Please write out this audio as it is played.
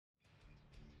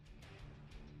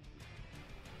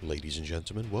Ladies and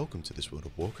gentlemen, welcome to this World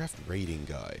of Warcraft raiding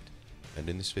guide. And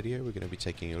in this video we're going to be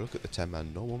taking a look at the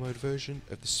 10-man normal mode version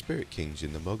of the Spirit Kings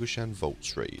in the Mogushan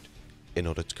Vaults raid. In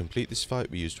order to complete this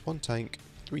fight we used 1 tank,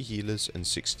 3 healers and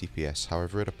 6 DPS,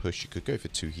 however at a push you could go for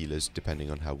 2 healers depending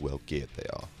on how well geared they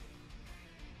are.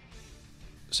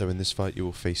 So in this fight you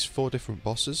will face 4 different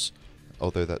bosses,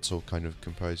 although that's all kind of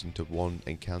comprised into one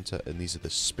encounter, and these are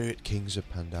the Spirit Kings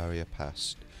of Pandaria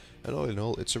Past. And all in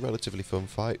all, it's a relatively fun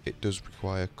fight. It does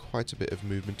require quite a bit of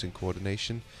movement and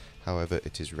coordination, however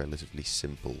it is relatively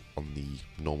simple on the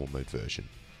normal mode version.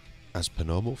 As per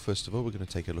normal, first of all we're going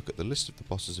to take a look at the list of the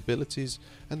boss's abilities,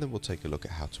 and then we'll take a look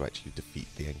at how to actually defeat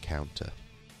the encounter.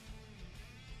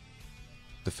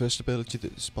 The first ability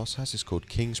that this boss has is called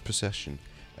King's Procession,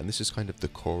 and this is kind of the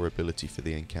core ability for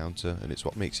the encounter, and it's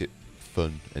what makes it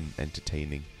fun and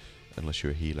entertaining, unless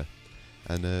you're a healer.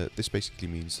 And this basically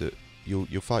means that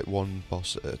You'll fight one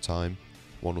boss at a time,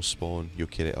 one will spawn, you'll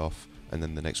kill it off, and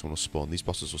then the next one will spawn. These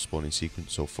bosses will spawn in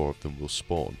sequence, so 4 of them will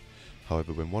spawn.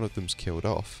 However, when one of them's killed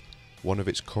off, one of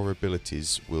its core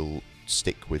abilities will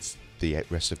stick with the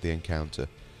rest of the encounter.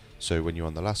 So when you're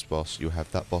on the last boss, you'll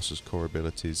have that boss's core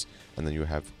abilities, and then you'll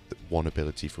have one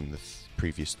ability from the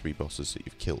previous 3 bosses that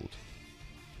you've killed.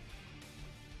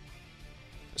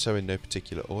 So in no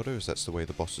particular order, as that's the way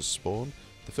the bosses spawn,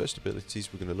 the first abilities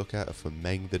we're going to look at are for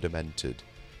Meng the Demented,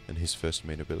 and his first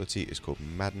main ability is called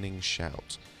Maddening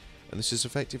Shout. And this is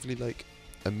effectively like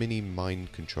a mini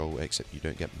mind control, except you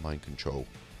don't get mind control,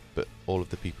 but all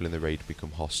of the people in the raid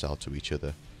become hostile to each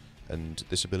other. And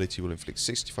this ability will inflict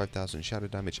 65,000 shadow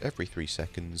damage every 3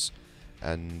 seconds,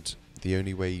 and the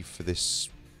only way for this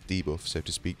debuff, so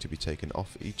to speak, to be taken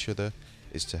off each other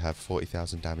is to have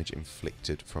 40,000 damage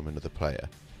inflicted from another player.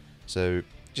 So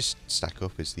just stack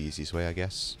up is the easiest way, I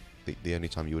guess. The only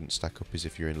time you wouldn't stack up is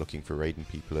if you're in looking for raid and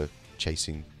people are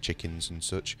chasing chickens and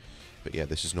such. But yeah,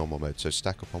 this is normal mode, so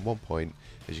stack up on one point.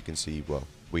 As you can see, well,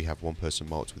 we have one person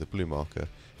marked with a blue marker.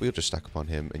 We'll just stack up on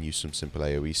him and use some simple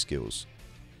AoE skills.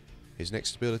 His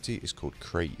next ability is called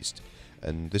Crazed,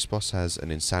 and this boss has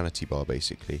an insanity bar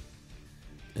basically.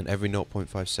 And every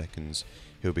 0.5 seconds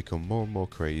he'll become more and more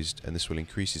crazed, and this will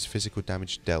increase his physical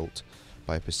damage dealt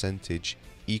by a percentage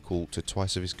equal to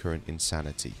twice of his current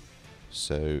insanity.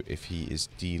 So if he is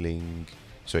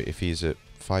at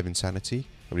 5 insanity,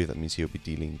 I believe that means he'll be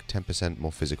dealing 10%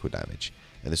 more physical damage,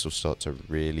 and this will start to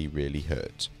really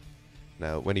hurt.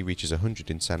 Now when he reaches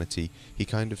 100 insanity, he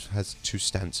kind of has 2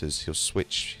 stances. He'll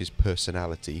switch his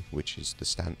personality, which is the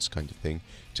stance kind of thing,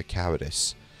 to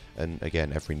cowardice, and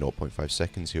again every 0.5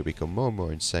 seconds he'll become more and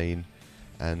more insane,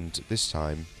 and this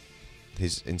time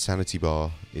his insanity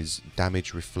bar is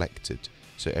damage reflected.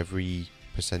 So every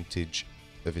percentage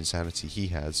of insanity he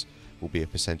has will be a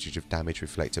percentage of damage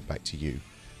reflected back to you.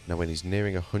 Now when he's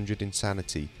nearing 100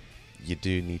 insanity, you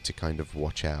do need to kind of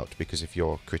watch out, because if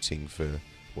you're critting for,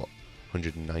 what,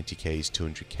 190k's,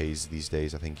 200k's these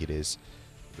days I think it is,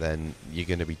 then you're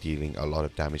going to be dealing a lot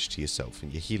of damage to yourself,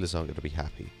 and your healers aren't going to be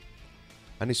happy.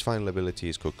 And his final ability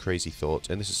is called Crazy Thought,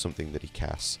 and this is something that he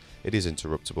casts. It is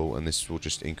interruptible, and this will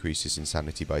just increase his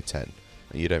insanity by 10.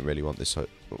 And you don't really want this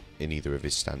in either of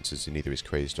his stances, in either his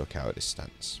Crazed or Cowardice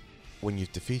stance. When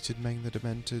you've defeated Meng the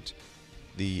Demented,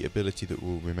 the ability that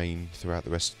will remain throughout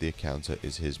the rest of the encounter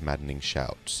is his Maddening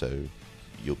Shout, so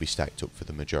you'll be stacked up for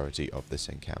the majority of this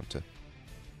encounter.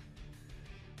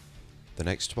 The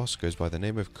next boss goes by the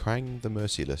name of Krang the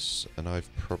Merciless, and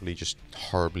I've probably just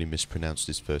horribly mispronounced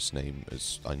his first name,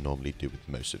 as I normally do with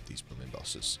most of these women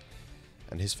bosses.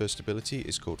 And his first ability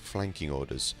is called Flanking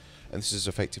Orders, and this is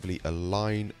effectively a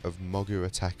line of Mogu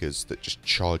attackers that just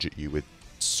charge at you with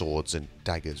swords and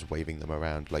daggers, waving them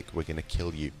around like we're going to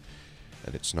kill you.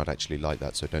 And it's not actually like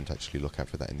that, so don't actually look out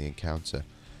for that in the encounter.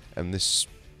 And this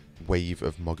wave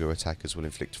of Mogu attackers will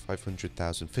inflict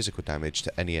 500,000 physical damage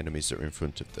to any enemies that are in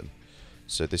front of them.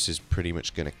 So this is pretty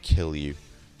much going to kill you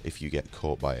if you get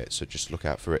caught by it, so just look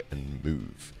out for it and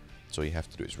move. So all you have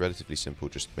to do is relatively simple,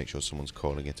 just make sure someone's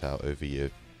calling it out over your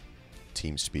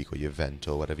TeamSpeak or your vent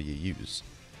or whatever you use.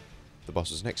 The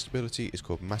boss's next ability is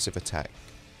called Massive Attack,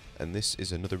 and this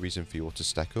is another reason for you all to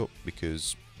stack up,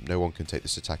 because no one can take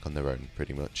this attack on their own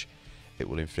pretty much. It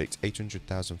will inflict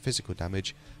 800,000 physical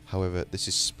damage, however this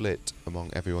is split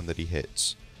among everyone that he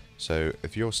hits. So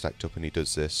if you're stacked up and he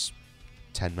does this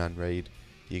 10-man raid,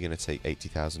 you're going to take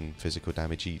 80,000 physical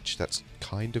damage each. That's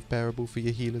kind of bearable for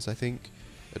your healers, I think.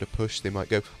 At a push they might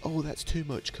go, oh that's too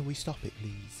much, can we stop it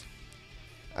please?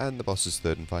 And the boss's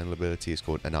third and final ability is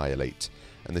called Annihilate,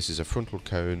 and this is a frontal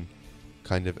cone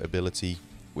kind of ability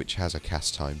which has a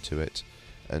cast time to it,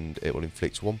 and it will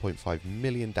inflict 1.5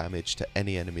 million damage to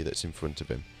any enemy that's in front of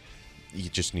him. you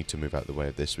just need to move out the way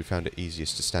of this. We found it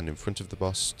easiest to stand in front of the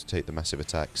boss to take the massive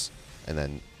attacks, and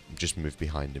then just move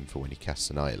behind him for when he casts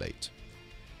Annihilate.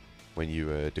 When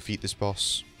you defeat this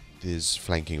boss, his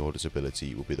Flanking Orders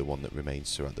ability will be the one that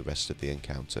remains throughout the rest of the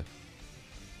encounter.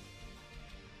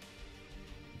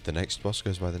 The next boss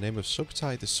goes by the name of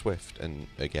Subtai the Swift, and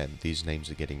again, these names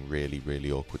are getting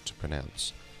really awkward to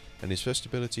pronounce. And his first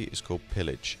ability is called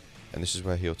Pillage, and this is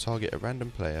where he'll target a random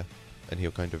player, and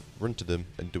he'll kind of run to them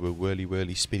and do a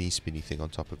whirly spinny thing on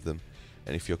top of them.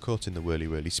 And if you're caught in the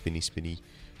whirly spinny,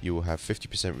 you will have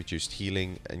 50% reduced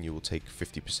healing, and you will take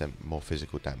 50% more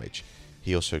physical damage.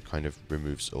 He also kind of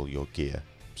removes all your gear,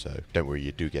 so don't worry,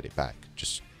 you do get it back,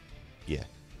 just, yeah,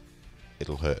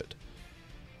 it'll hurt.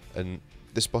 And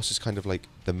this boss is kind of like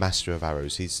the master of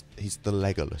arrows. He's the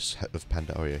Legolas of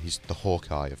Pandaria. He's the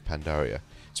Hawkeye of Pandaria.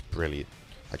 It's brilliant.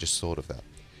 I just thought of that.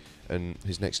 And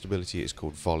his next ability is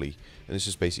called Volley, and this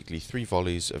is basically 3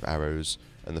 volleys of arrows,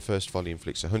 and the first volley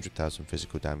inflicts 100,000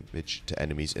 physical damage to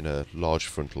enemies in a large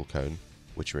frontal cone,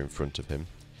 which are in front of him.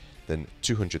 Then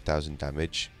 200,000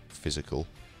 damage, physical,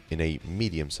 in a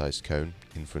medium-sized cone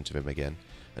in front of him again.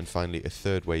 And finally a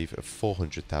third wave of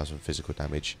 400,000 physical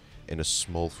damage in a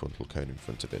small frontal cone in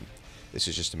front of him. This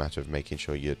is just a matter of making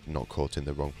sure you're not caught in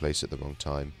the wrong place at the wrong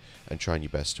time, and trying your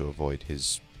best to avoid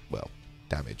his, well,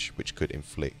 damage, which could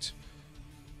inflict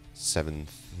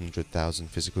 700,000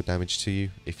 physical damage to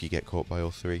you if you get caught by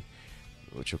all 3,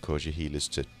 which will cause your healers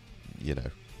to, you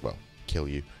know, well, kill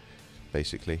you,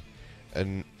 basically.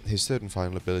 And his third and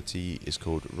final ability is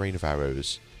called Rain of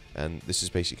Arrows, and this is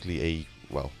basically a,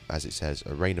 well, as it says,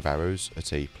 a rain of arrows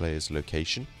at a player's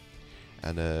location.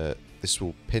 And this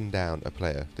will pin down a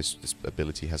player. This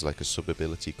ability has like a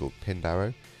sub-ability called Pinned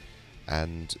Arrow,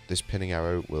 and this pinning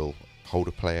arrow will hold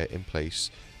a player in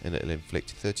place, and it'll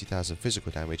inflict 30,000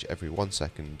 physical damage every 1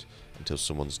 second until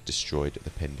someone's destroyed the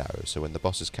pinned arrow. So when the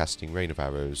boss is casting Rain of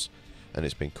Arrows and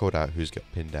it's been called out who's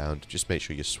got pinned down, just make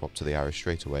sure you swap to the arrow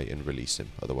straight away and release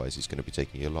him, otherwise he's going to be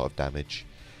taking a lot of damage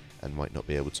and might not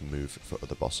be able to move for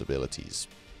other boss abilities.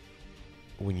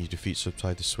 When you defeat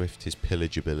Subtai the Swift, his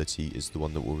Pillage ability is the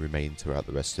one that will remain throughout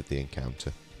the rest of the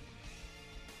encounter.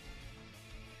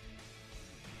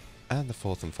 And the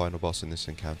fourth and final boss in this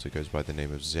encounter goes by the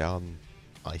name of Xian,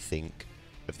 I think,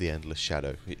 of the Endless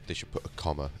Shadow. They should put a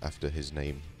comma after his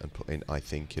name and put in I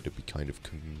think. It'd be kind of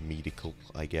comedical,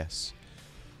 I guess.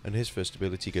 And his first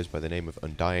ability goes by the name of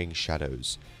Undying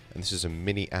Shadows, and this is a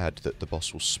mini ad that the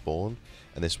boss will spawn,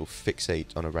 and this will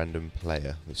fixate on a random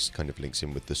player. This kind of links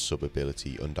in with the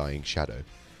sub-ability Undying Shadow.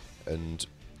 And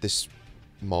this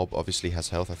mob obviously has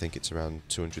health. I think it's around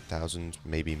 200,000,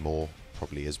 maybe more,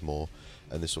 probably is more,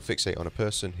 and this will fixate on a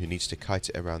person who needs to kite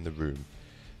it around the room,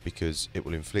 because it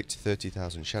will inflict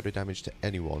 30,000 shadow damage to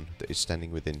anyone that is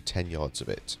standing within 10 yards of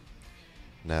it.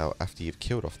 Now, after you've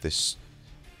killed off this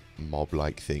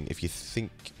mob-like thing, if you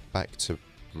think back to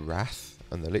Wrath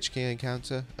and the Lich King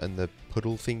encounter and the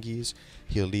puddle thingies,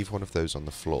 he'll leave one of those on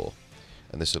the floor,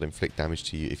 and this will inflict damage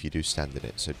to you if you do stand in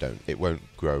it, so don't. It won't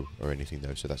grow or anything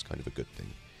though, so that's kind of a good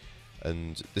thing.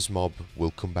 And this mob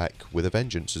will come back with a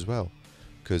vengeance as well,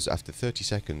 because after 30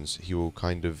 seconds he will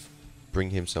kind of bring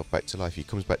himself back to life. He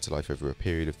comes back to life over a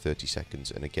period of 30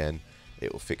 seconds, and again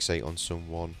it will fixate on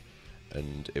someone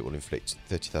and it will inflict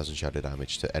 30,000 shadow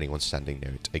damage to anyone standing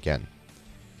near it again.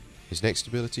 His next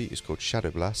ability is called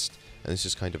Shadow Blast, and this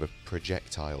is kind of a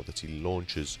projectile that he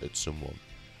launches at someone,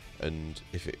 and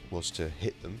if it was to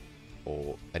hit them,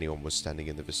 or anyone was standing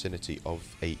in the vicinity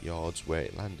of 8 yards where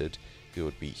it landed, he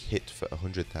would be hit for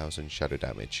 100,000 shadow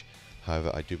damage.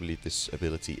 However, I do believe this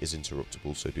ability is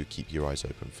interruptible, so do keep your eyes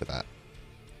open for that.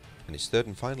 And his third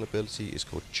and final ability is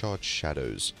called Charged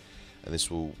Shadows, and this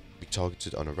will be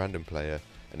targeted on a random player,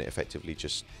 and it effectively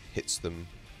just hits them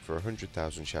for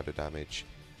 100,000 shadow damage,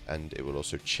 and it will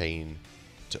also chain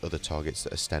to other targets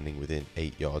that are standing within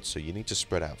 8 yards, so you need to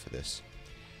spread out for this.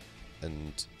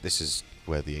 And this is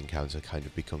where the encounter kind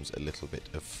of becomes a little bit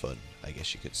of fun, I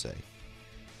guess you could say.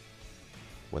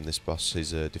 When this boss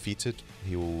is defeated,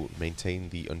 he will maintain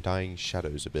the Undying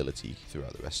Shadows ability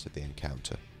throughout the rest of the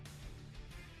encounter.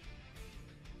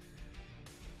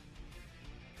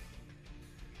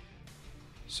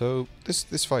 So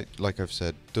this fight, like I've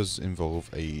said, does involve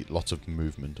a lot of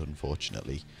movement,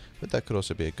 unfortunately, but that could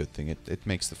also be a good thing. It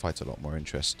makes the fight a lot more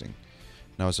interesting.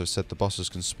 Now, as I've said, the bosses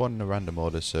can spawn in a random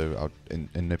order, so in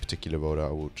no particular order I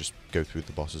will just go through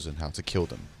the bosses and how to kill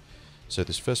them. So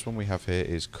this first one we have here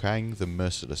is Krang the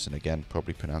Merciless, and again,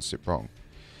 probably pronounced it wrong.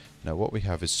 Now what we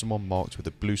have is someone marked with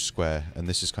a blue square, and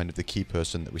this is kind of the key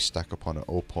person that we stack upon at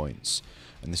all points.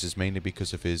 And this is mainly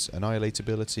because of his Annihilate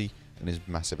ability and his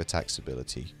Massive Attacks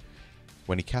ability.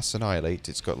 When he casts Annihilate,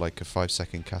 it's got like a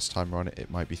 5-second cast timer on it. It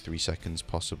might be 3 seconds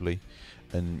possibly,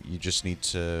 and you just need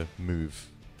to move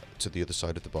to the other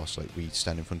side of the boss. Like, we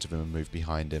stand in front of him and move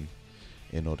behind him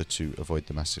in order to avoid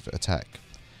the massive attack,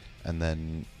 and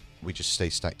then we just stay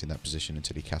stacked in that position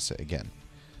until he casts it again.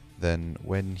 Then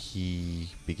when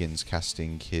he begins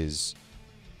casting his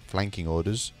flanking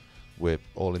orders, we're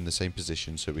all in the same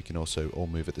position, so we can also all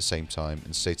move at the same time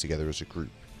and stay together as a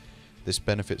group. This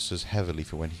benefits us heavily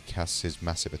for when he casts his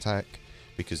massive attack,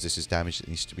 because this is damage that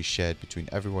needs to be shared between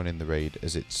everyone in the raid,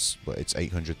 as it's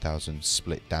 800,000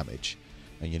 split damage,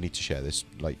 and you need to share this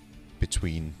like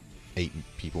between 8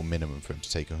 people minimum for him to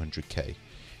take 100k.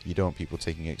 You don't want people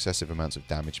taking excessive amounts of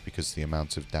damage, because the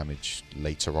amount of damage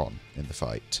later on in the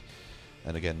fight.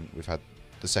 And again, we've had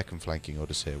the second flanking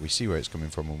orders here. We see where it's coming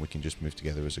from, and we can just move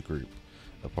together as a group.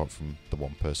 Apart from the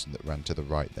one person that ran to the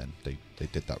right, then they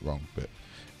did that wrong, but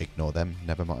ignore them,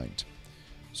 never mind.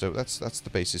 So that's the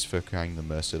basis for Krang the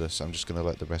Merciless. I'm just going to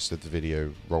let the rest of the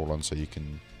video roll on so you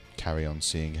can carry on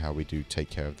seeing how we do take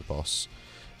care of the boss,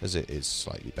 as it is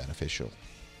slightly beneficial.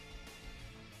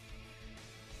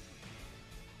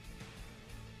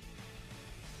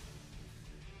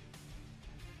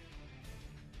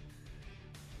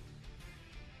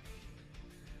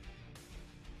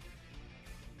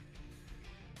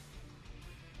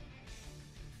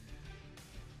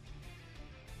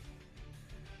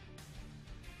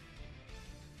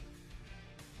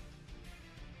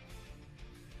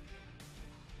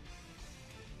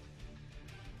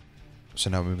 So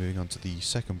now we're moving on to the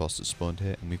second boss that spawned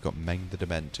here, and we've got Meng the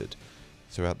Demented.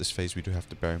 Throughout this phase we do have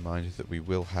to bear in mind that we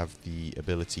will have the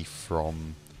ability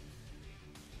from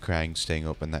Krang staying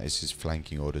up, and that is his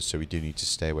flanking orders, so we do need to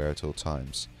stay aware at all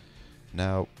times.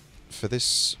 Now, for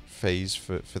this phase,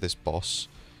 for this boss,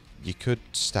 you could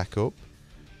stack up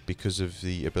because of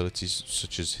the abilities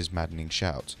such as his Maddening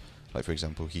Shout. Like, for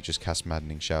example, he just cast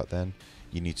Maddening Shout then.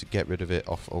 You need to get rid of it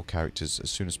off all characters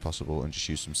as soon as possible and just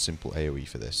use some simple AoE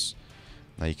for this.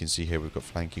 Now you can see here we've got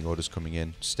flanking orders coming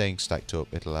in, staying stacked up.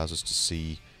 It allows us to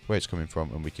see where it's coming from,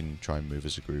 and we can try and move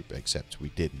as a group, except we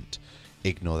didn't.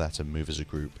 Ignore that and move as a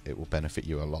group, it will benefit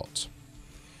you a lot.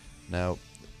 Now,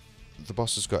 the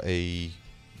boss has got a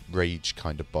rage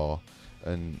kind of bar,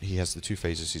 and he has the two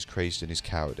phases, his Crazed and his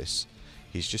Cowardice.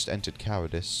 He's just entered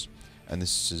Cowardice, and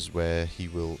this is where he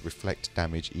will reflect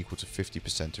damage equal to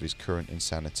 50% of his current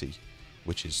insanity,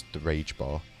 which is the rage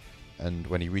bar. And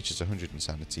when he reaches 100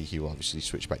 insanity, he will obviously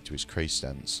switch back to his Crazed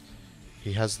stance.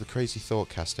 He has the Crazy Thought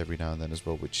cast every now and then as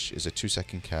well, which is a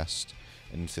 2-second cast,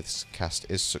 and if this cast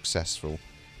is successful,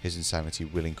 his insanity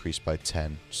will increase by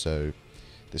 10, so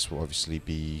this will obviously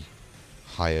be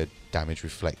higher damage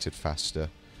reflected faster,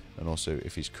 and also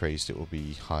if he's crazed it will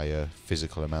be higher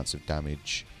physical amounts of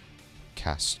damage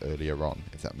cast earlier on,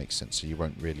 if that makes sense, so you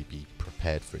won't really be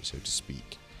prepared for it, so to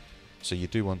speak. So you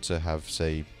do want to have,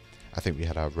 say, I think we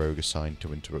had our rogue assigned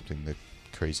to interrupting the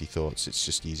Crazy Thoughts. It's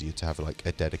just easier to have like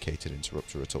a dedicated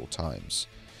interrupter at all times.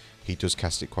 He does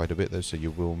cast it quite a bit though, so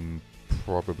you will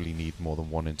probably need more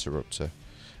than one interrupter,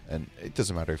 and it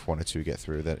doesn't matter if one or two get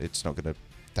through that, it's not going to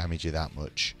damage you that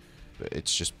much, but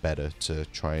it's just better to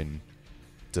try and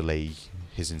delay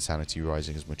his insanity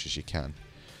rising as much as you can.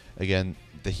 Again,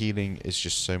 the healing is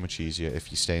just so much easier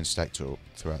if you stay in stacked up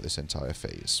throughout this entire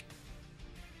phase.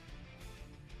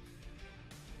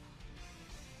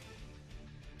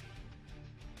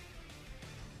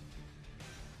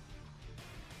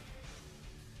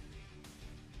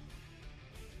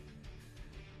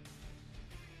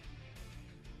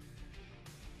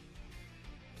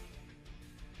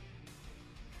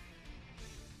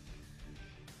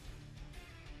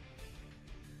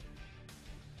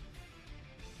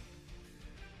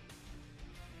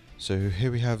 So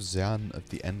here we have Xian of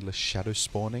the Endless Shadow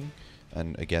spawning,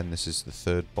 and again this is the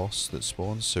third boss that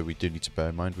spawns, so we do need to bear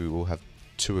in mind we will have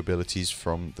two abilities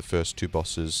from the first two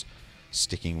bosses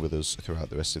sticking with us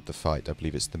throughout the rest of the fight. I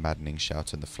believe it's the Maddening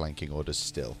Shout and the Flanking Orders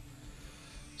still.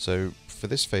 So for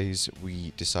this phase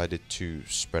we decided to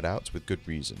spread out with good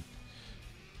reason.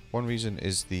 One reason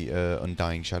is the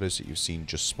Undying Shadows that you've seen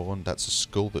just spawn. That's a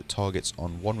skull that targets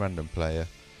on one random player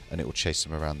and it will chase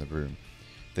them around the room.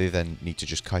 They then need to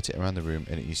just kite it around the room,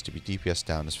 and it needs to be DPS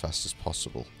down as fast as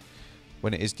possible.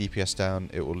 When it is DPS down,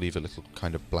 it will leave a little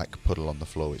kind of black puddle on the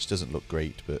floor, which doesn't look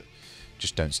great, but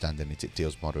just don't stand in it, it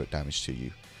deals moderate damage to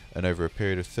you. And over a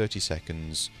period of 30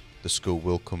 seconds, the skull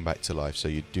will come back to life, so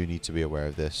you do need to be aware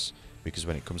of this, because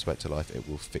when it comes back to life, it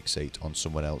will fixate on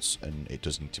someone else, and it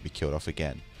does need to be killed off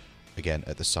again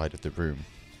at the side of the room.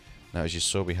 Now, as you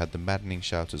saw, we had the Maddening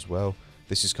Shout as well.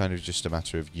 This is kind of just a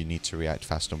matter of you need to react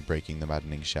fast on breaking the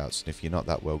Maddening Shouts, and if you're not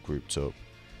that well grouped up,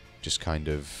 just kind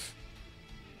of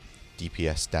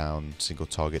DPS down, single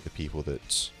target the people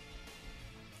that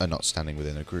are not standing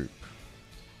within a group.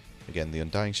 Again, the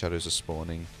Undying Shadows are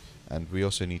spawning, and we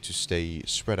also need to stay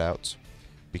spread out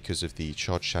because of the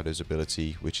Charged Shadows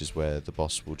ability, which is where the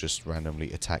boss will just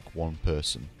randomly attack one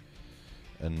person.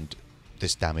 And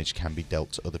this damage can be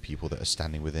dealt to other people that are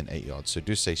standing within 8 yards. So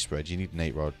do stay spread. You need an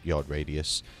 8-yard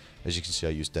radius. As you can see, I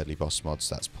use Deadly Boss mods.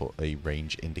 That's put a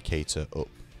range indicator up.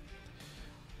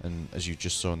 And as you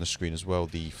just saw on the screen as well,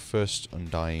 the first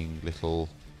Undying little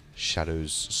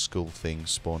Shadows skull thing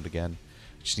spawned again.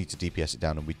 Just need to DPS it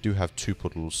down, and we do have 2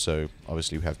 puddles, so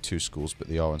obviously we have 2 skulls, but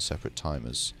they are on separate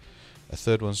timers. A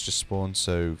third one's just spawned,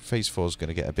 so phase 4 is going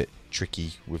to get a bit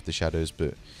tricky with the shadows,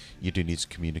 but you do need to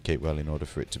communicate well in order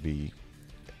for it to be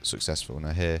successful.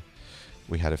 Now here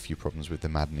we had a few problems with the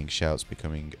maddening shouts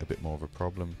becoming a bit more of a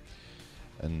problem,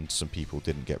 and some people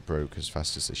didn't get broke as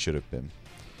fast as they should have been.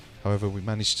 However, we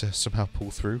managed to somehow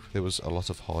pull through. There was a lot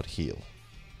of hard heal.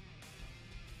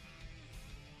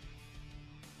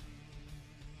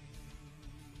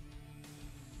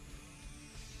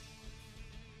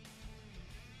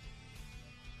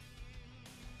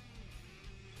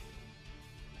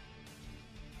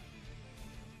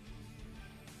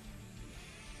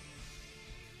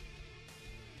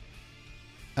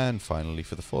 And finally,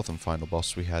 for the 4th and final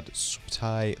boss, we had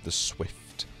Subtai the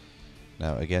Swift.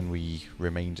 Now again, we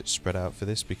remained spread out for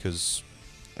this because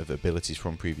of abilities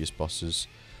from previous bosses.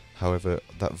 However,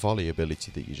 that volley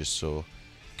ability that you just saw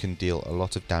can deal a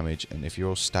lot of damage, and if you're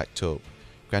all stacked up,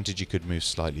 granted you could move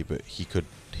slightly, but he could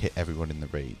hit everyone in the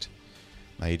raid.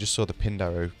 Now you just saw the pinned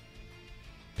arrow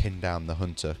pin down the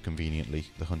hunter conveniently,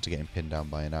 the hunter getting pinned down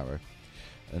by an arrow.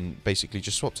 And basically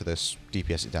just swap to this,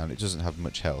 DPS it down. It doesn't have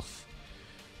much health.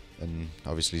 And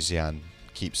obviously Xian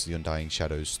keeps the Undying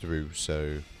Shadows through,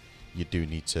 so you do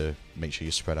need to make sure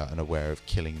you're spread out and aware of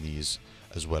killing these,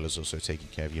 as well as also taking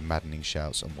care of your maddening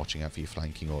shouts and watching out for your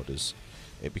flanking orders.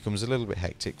 It becomes a little bit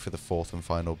hectic for the 4th and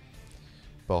final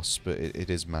boss, but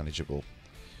it is manageable,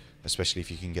 especially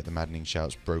if you can get the maddening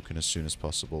shouts broken as soon as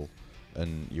possible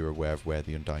and you're aware of where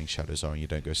the Undying Shadows are and you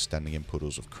don't go standing in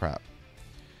puddles of crap.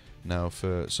 Now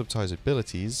for Subtai's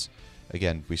abilities,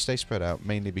 again, we stay spread out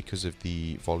mainly because of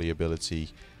the volley ability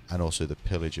and also the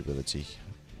pillage ability.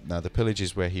 Now the pillage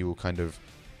is where he will kind of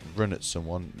run at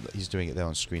someone. He's doing it there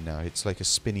on screen now. It's like a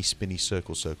spinny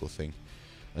circle thing.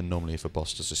 And normally if a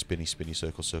boss does a spinny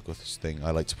circle thing,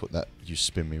 I like to put that "You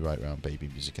Spin Me Right Round Baby"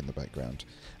 music in the background.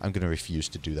 I'm going to refuse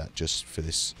to do that just for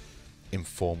this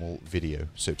informal video,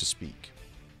 so to speak.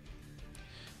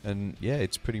 And yeah,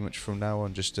 it's pretty much from now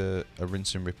on just a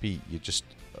rinse and repeat. You just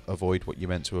avoid what you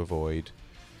meant to avoid.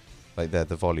 Like there,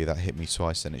 the volley that hit me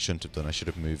twice, then it shouldn't have done. I should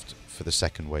have moved for the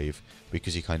second wave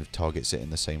because he kind of targets it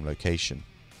in the same location.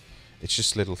 It's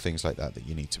just little things like that that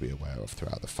you need to be aware of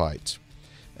throughout the fight.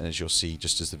 And as you'll see,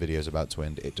 just as the video is about to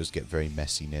end, it does get very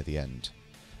messy near the end.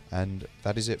 And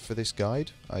that is it for this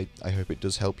guide. I hope it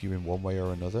does help you in one way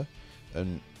or another.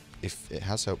 And if it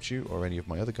has helped you, or any of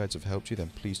my other guides have helped you,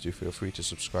 then please do feel free to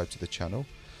subscribe to the channel.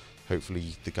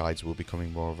 Hopefully the guides will be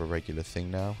becoming more of a regular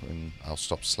thing now, and I'll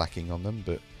stop slacking on them.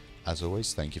 But as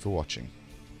always, thank you for watching.